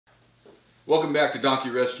Welcome back to Donkey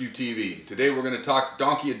Rescue TV. Today we're going to talk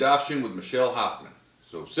donkey adoption with Michele Halfmann.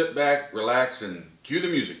 So sit back, relax, and cue the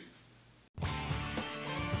music.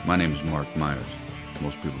 My name is Mark Myers.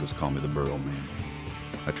 Most people just call me the Burro Man.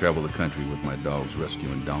 I travel the country with my dogs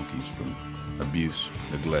rescuing donkeys from abuse,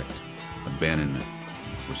 neglect, abandonment,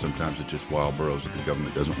 or sometimes it's just wild burros that the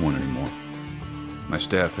government doesn't want anymore. My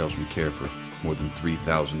staff helps me care for more than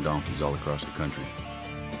 3,000 donkeys all across the country.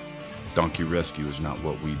 Donkey rescue is not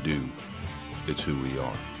what we do, it's who we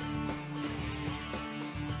are.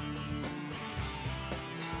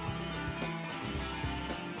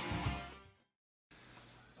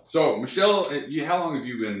 So, Michele, how long have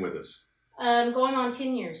you been with us? Going on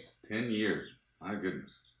 10 years. 10 years. My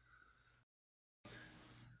goodness.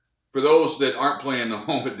 For those that aren't playing the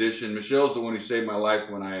home edition, Michelle's the one who saved my life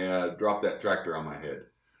when I dropped that tractor on my head.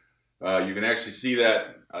 You can actually see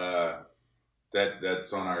that.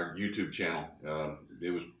 That's on our YouTube channel. It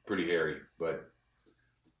was pretty hairy, but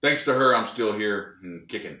thanks to her, I'm still here and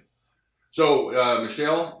kicking. So,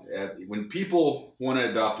 Michele, when people want to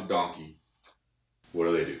adopt a donkey, what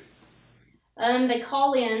do? They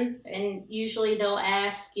call in, and usually they'll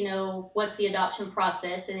ask, what's the adoption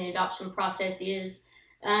process? And the adoption process is,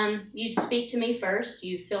 you'd speak to me first.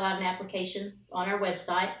 You fill out an application on our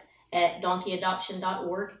website at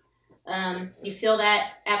donkeyadoption.org. You fill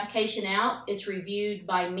that application out. It's reviewed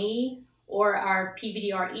by me or our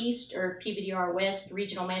PVDR East or PVDR West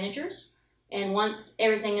regional managers. And once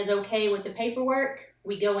everything is okay with the paperwork,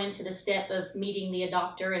 we go into the step of meeting the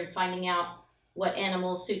adopter and finding out what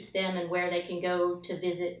animal suits them and where they can go to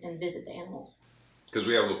visit the animals. Because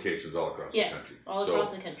we have locations all across the country. Yes, all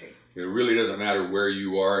across the country. It really doesn't matter where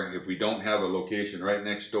you are. If we don't have a location right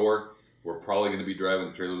next door, we're probably going to be driving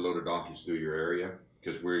a trailer load of donkeys through your area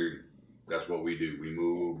because that's what we do. We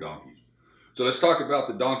move donkeys. So let's talk about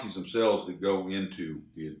the donkeys themselves that go into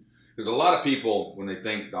the. Because a lot of people, when they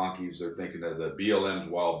think donkeys, they're thinking of the BLM's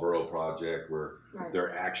Wild Burro Project, where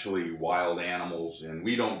they're actually wild animals, and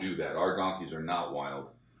we don't do that. Our donkeys are not wild.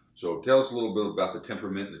 So tell us a little bit about the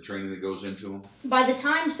temperament and the training that goes into them. By the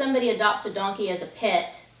time somebody adopts a donkey as a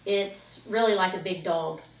pet, it's really like a big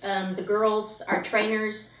dog. The girls, our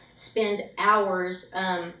trainers, spend hours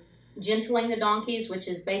gentling the donkeys, which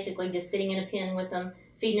is basically just sitting in a pen with them,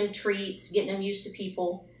 feeding them treats, getting them used to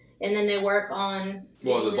people. And then they work on...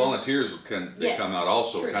 Well, the volunteers come out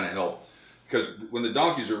also kind of help. Because when the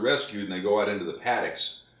donkeys are rescued and they go out into the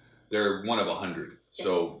paddocks, they're one of 100. Yes.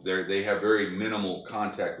 So they have very minimal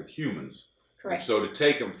contact with humans. Correct. And so to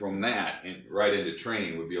take them from that and right into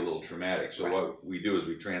training would be a little traumatic. So what we do is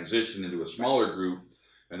we transition into a smaller group,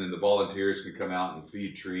 and then the volunteers can come out and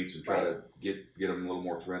feed treats and try to get them a little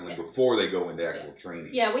more friendly before they go into actual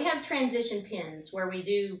training. Yeah, we have transition pens where we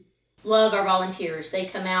do love our volunteers. They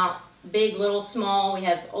come out big, little, small. We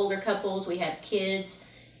have older couples, we have kids,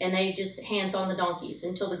 and they just hands on the donkeys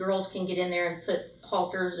until the girls can get in there and put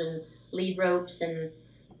halters and lead ropes, and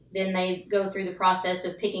then they go through the process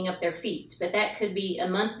of picking up their feet. But that could be a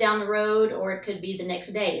month down the road, or it could be the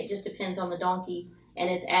next day. It just depends on the donkey and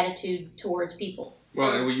its attitude towards people.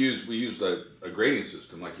 Well, and we use a grading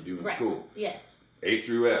system like you do in school. Yes. A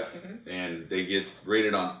through F, and they get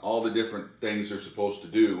rated on all the different things they're supposed to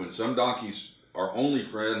do. And some donkeys are only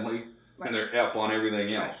friendly, and they're F on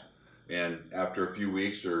everything else. And after a few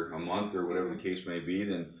weeks or a month or whatever the case may be,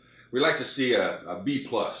 then we like to see a B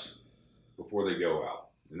plus before they go out,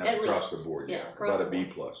 and that's across the board. Yeah, about a B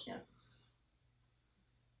plus. Yeah.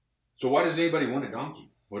 So why does anybody want a donkey?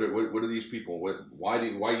 What are these people? Why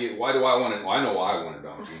do I want it? Well, I know why I want a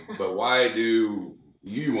donkey, but why do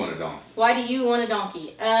you want a donkey? Why do you want a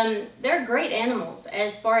donkey? They're great animals.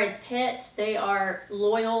 As far as pets, they are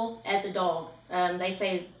loyal as a dog. They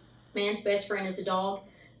say man's best friend is a dog,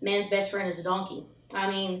 man's best friend is a donkey. I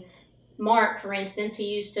mean, Mark, for instance, he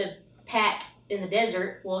used to pack in the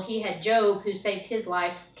desert. Well, he had Job, who saved his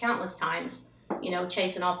life countless times,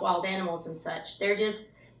 chasing off wild animals and such. They're just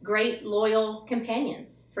great, loyal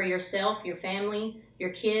companions for yourself, your family,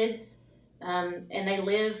 your kids, and they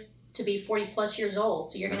live to be 40 plus years old,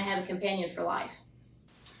 so you're going to have a companion for life.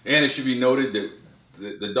 And it should be noted that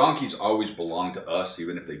the donkeys always belong to us,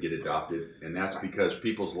 even if they get adopted, and that's because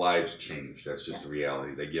people's lives change. That's just the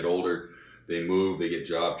reality. They get older, they move, they get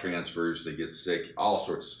job transfers, they get sick, all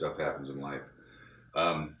sorts of stuff happens in life.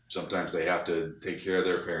 Sometimes they have to take care of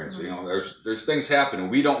their parents. There's things happen, and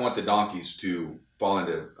we don't want the donkeys to fall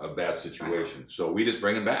into a bad situation. So we just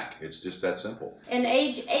bring them back. It's just that simple. And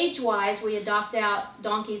age-wise, we adopt out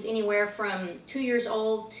donkeys anywhere from 2 years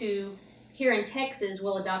old to, here in Texas,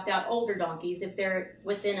 we'll adopt out older donkeys if they're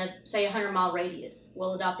within say 100-mile radius.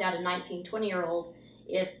 We'll adopt out a 19, 20-year-old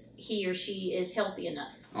if he or she is healthy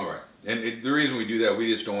enough. All right. And the reason we do that,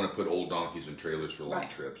 we just don't want to put old donkeys in trailers for long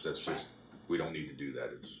trips. That's just, we don't need to do that.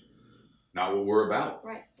 It's not what we're about.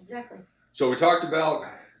 Right, exactly. So we talked about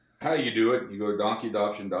how you do it. You go to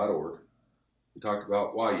donkeyadoption.org. We talked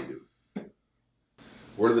about why you do it.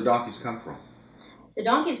 Where do the donkeys come from? The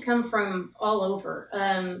donkeys come from all over.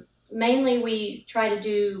 Mainly we try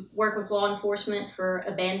to work with law enforcement for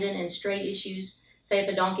abandoned and stray issues. Say if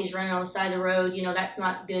a donkey's running on the side of the road, you know, that's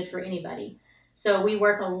not good for anybody. So we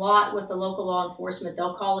work a lot with the local law enforcement.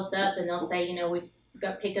 They'll call us up and they'll say, you know, we've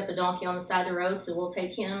picked up a donkey on the side of the road, so we'll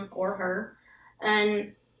take him or her.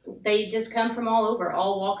 And they just come from all over,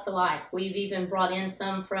 all walks of life. We've even brought in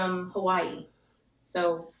some from Hawaii.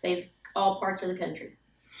 So they've all parts of the country.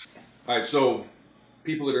 All right, so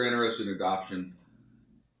people that are interested in adoption,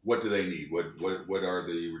 what do they need? What are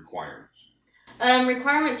the requirements?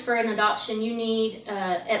 Requirements for an adoption, you need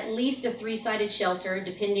at least a 3-sided shelter,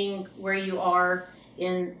 depending where you are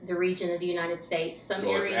in the region of the United States. Some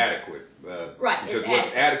areas, it's adequate. Right. Because what's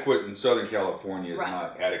adequate in Southern California is right.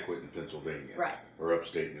 not adequate in Pennsylvania. Right. Or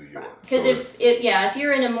upstate New York. Because so if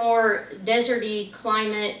you're in a more deserty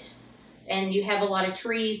climate and you have a lot of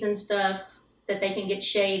trees and stuff that they can get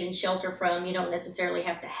shade and shelter from, you don't necessarily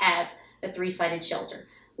have to have a 3-sided shelter.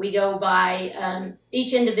 We go by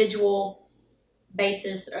each individual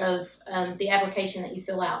basis of the application that you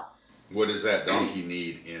fill out. What does that donkey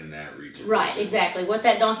need in that region? Right, exactly. What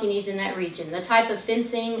that donkey needs in that region. The type of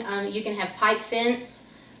fencing, you can have pipe fence,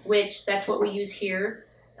 which that's what we use here.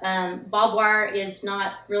 Barbed wire is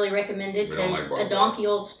not really recommended because a donkey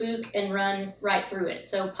will spook and run right through it.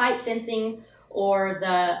 So pipe fencing or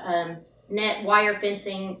the net wire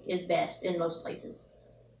fencing is best in most places.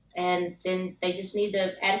 And then they just need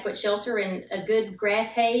the adequate shelter and a good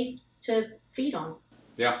grass hay to feed on.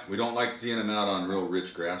 Yeah, we don't like seeing them out on real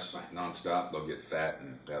rich grass nonstop. They'll get fat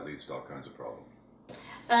and that leads to all kinds of problems.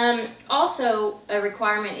 Also, a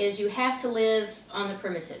requirement is you have to live on the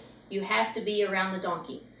premises. You have to be around the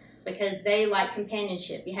donkey because they like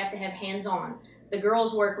companionship. You have to have hands-on. The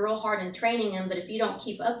girls work real hard in training them, but if you don't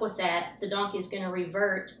keep up with that, the donkey is going to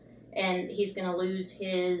revert and he's going to lose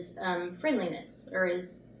his friendliness or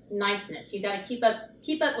his niceness. You got to keep up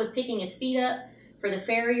with picking his feet up. For the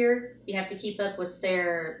farrier, you have to keep up with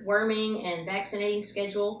their worming and vaccinating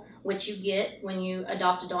schedule, which you get when you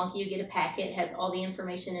adopt a donkey. You get a packet, it has all the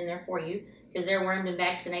information in there for you because they're wormed and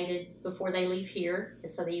vaccinated before they leave here.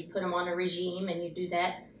 And so that you put them on a regime and you do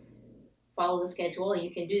that, follow the schedule.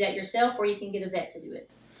 You can do that yourself or you can get a vet to do it.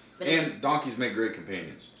 But and donkeys make great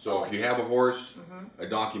companions. So if you have a horse, a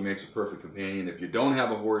donkey makes a perfect companion. If you don't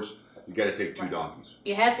have a horse, you got to take 2 donkeys.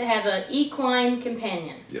 You have to have an equine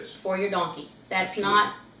companion for your donkey. That's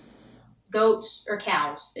not goats or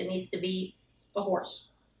cows. It needs to be a horse.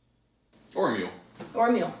 Or a mule. Or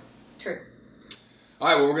a mule. True. All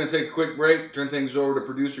right, well, we're going to take a quick break, turn things over to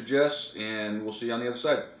producer Jess, and we'll see you on the other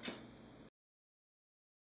side.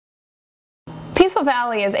 Peaceful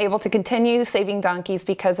Valley is able to continue saving donkeys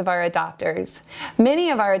because of our adopters. Many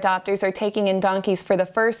of our adopters are taking in donkeys for the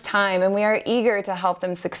first time, and we are eager to help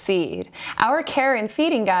them succeed. Our care and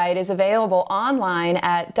feeding guide is available online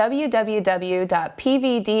at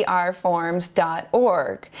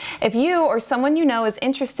www.pvdrforms.org. If you or someone you know is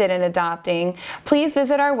interested in adopting, please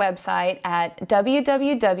visit our website at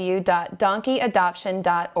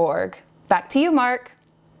www.donkeyadoption.org. Back to you, Mark.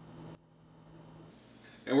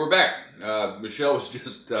 And we're back. Michelle was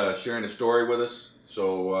just sharing a story with us,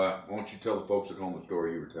 so why don't you tell the folks at home the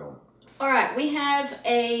story you were telling? All right, we have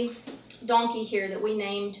a donkey here that we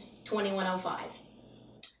named 2105.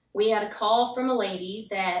 We had a call from a lady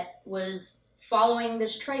that was following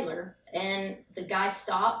this trailer, and the guy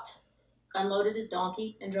stopped, unloaded his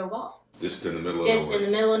donkey, and drove off. Just in the middle of nowhere. Just in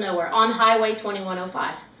the middle of nowhere, on Highway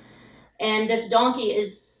 2105. And this donkey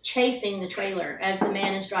is chasing the trailer as the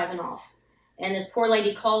man is driving off. And this poor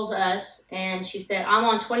lady calls us, and she said, I'm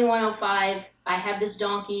on 2105. I have this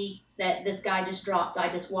donkey that this guy just dropped.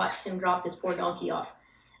 I just watched him drop this poor donkey off.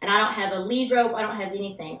 And I don't have a lead rope. I don't have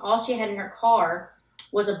anything. All she had in her car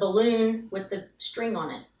was a balloon with the string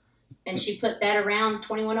on it. And she put that around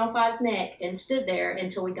 2105's neck and stood there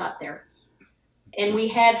until we got there. And we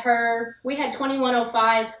had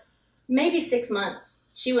 2105 maybe 6 months.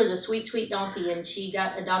 She was a sweet, sweet donkey, and she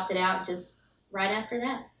got adopted out just right after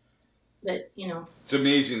that. But, you know. It's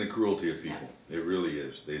amazing the cruelty of people. Yeah. It really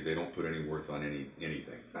is. They don't put any worth on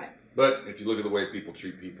anything. Right. But if you look at the way people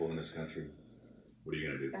treat people in this country, what are you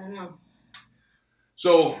going to do? I don't know.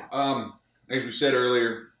 So, as we said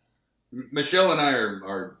earlier, Michelle and I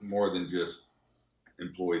are more than just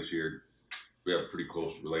employees here. We have a pretty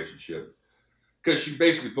close relationship. Because she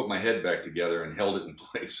basically put my head back together and held it in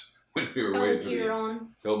place when we were Held waiting his for ear on.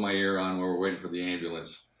 held my ear on when we were waiting for the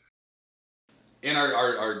ambulance. And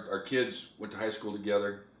our kids went to high school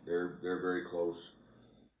together. They're very close.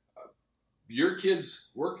 Your kids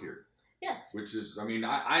work here. Yes. Which is, I mean,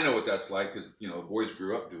 I know what that's like because, you know, the boys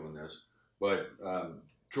grew up doing this. But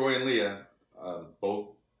Troy and Leah, both,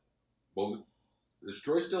 is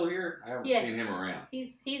Troy still here? I haven't seen him around.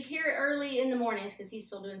 He's here early in the mornings because he's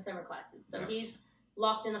still doing summer classes. So he's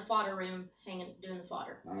locked in the fodder room, doing the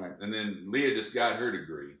fodder. All right. And then Leah just got her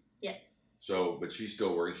degree. Yes. So, but she's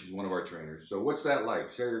still working. She's one of our trainers. So what's that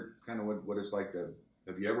like? Share kind of what it's like to,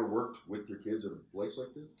 have you ever worked with your kids at a place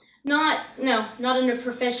like this? Not in a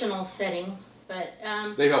professional setting, but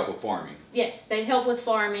they help with farming. Yes, they help with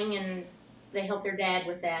farming and they help their dad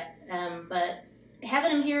with that. But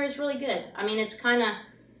having them here is really good. I mean, it's kind of,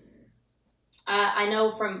 I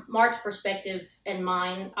know from Mark's perspective and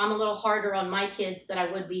mine, I'm a little harder on my kids than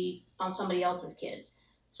I would be on somebody else's kids.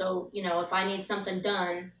 So, you know, if I need something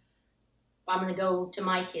done, I'm going to go to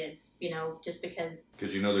my kids, you know, just because.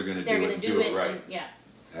 Because you know they're going to do it right. And, yeah.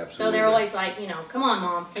 Absolutely. So they're always like, you know, come on,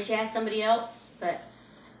 Mom, can't you ask somebody else? But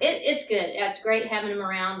it's good. It's great having them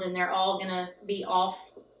around, and they're all going to be off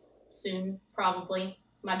soon, probably.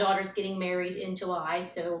 My daughter's getting married in July,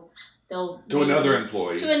 so they'll to another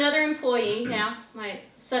employee. To another employee, yeah. My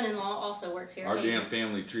son-in-law also works here. Our damn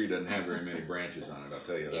family tree doesn't have very many branches on it, I'll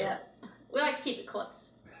tell you that. Yeah. We like to keep it close.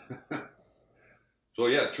 So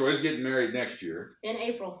yeah, Troy's getting married next year. In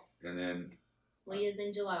April. And then Leah's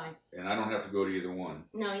in July. And I don't have to go to either one.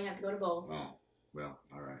 No, you have to go to both. Oh, well,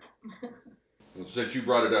 all right. Well, since you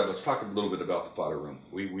brought it up, let's talk a little bit about the fodder room.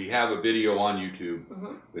 We have a video on YouTube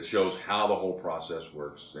that shows how the whole process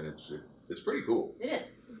works, and it's pretty cool. It is.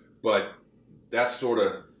 But that's sort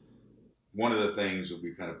of one of the things that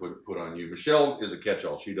we kind of put on you. Michele is a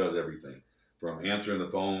catch-all. She does everything from answering the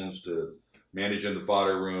phones to managing the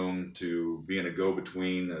fodder room to being a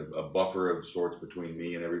go-between, a buffer of sorts between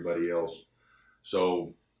me and everybody else.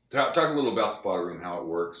 So talk a little about the fodder room, how it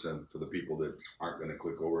works, and for the people that aren't going to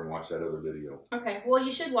click over and watch that other video. Okay, well,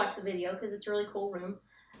 you should watch the video because it's a really cool room.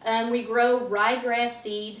 We grow ryegrass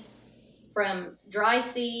seed from dry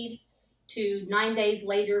seed to 9 days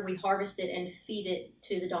later. We harvest it and feed it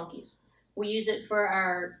to the donkeys. We use it for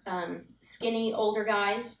our skinny older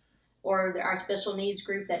guys or our special needs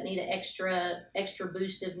group that need an extra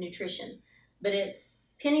boost of nutrition. But it's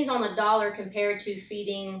pennies on the dollar compared to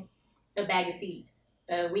feeding a bag of feed.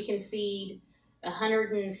 We can feed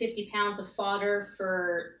 150 pounds of fodder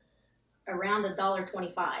for around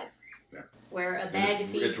 $1.25. Yeah. Where a bag of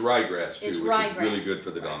feed. It's ryegrass too, which ryegrass. is really good for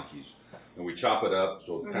the donkeys. And we chop it up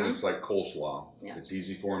so it kind of looks like coleslaw. Yeah. It's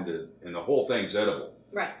easy for them to, and the whole thing's edible.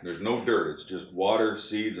 Right. There's no dirt. It's just water,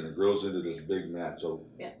 seeds, and it grows into this big mat. So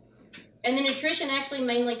yeah. And the nutrition actually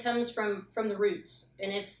mainly comes from the roots.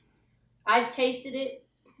 And if I've tasted it,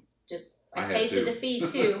 I tasted the feed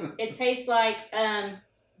too. It tastes like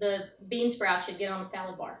the bean sprouts you'd get on a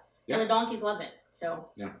salad bar. Yep. And the donkeys love it. So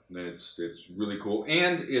yeah, it's really cool.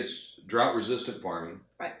 And it's drought resistant farming.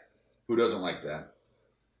 Right. Who doesn't like that?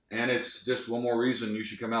 And it's just one more reason you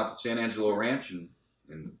should come out to San Angelo Ranch and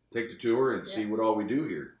take the tour and see what all we do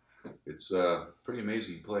here. It's a pretty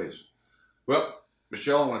amazing place. Well,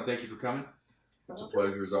 Michele, I want to thank you for coming. It's a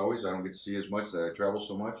pleasure as always. I don't get to see as much. I travel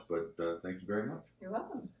so much, but thank you very much. You're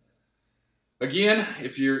welcome. Again,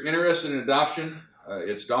 if you're interested in adoption,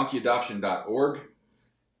 it's donkeyadoption.org.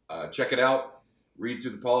 Check it out. Read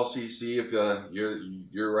through the policy. See if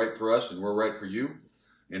you're right for us and we're right for you.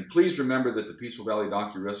 And please remember that the Peaceful Valley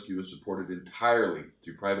Donkey Rescue is supported entirely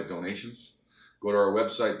through private donations. Go to our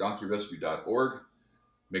website, donkeyrescue.org.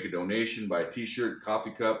 Make a donation, buy a t-shirt,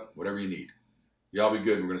 coffee cup, whatever you need. Y'all be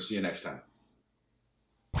good. We're going to see you next time.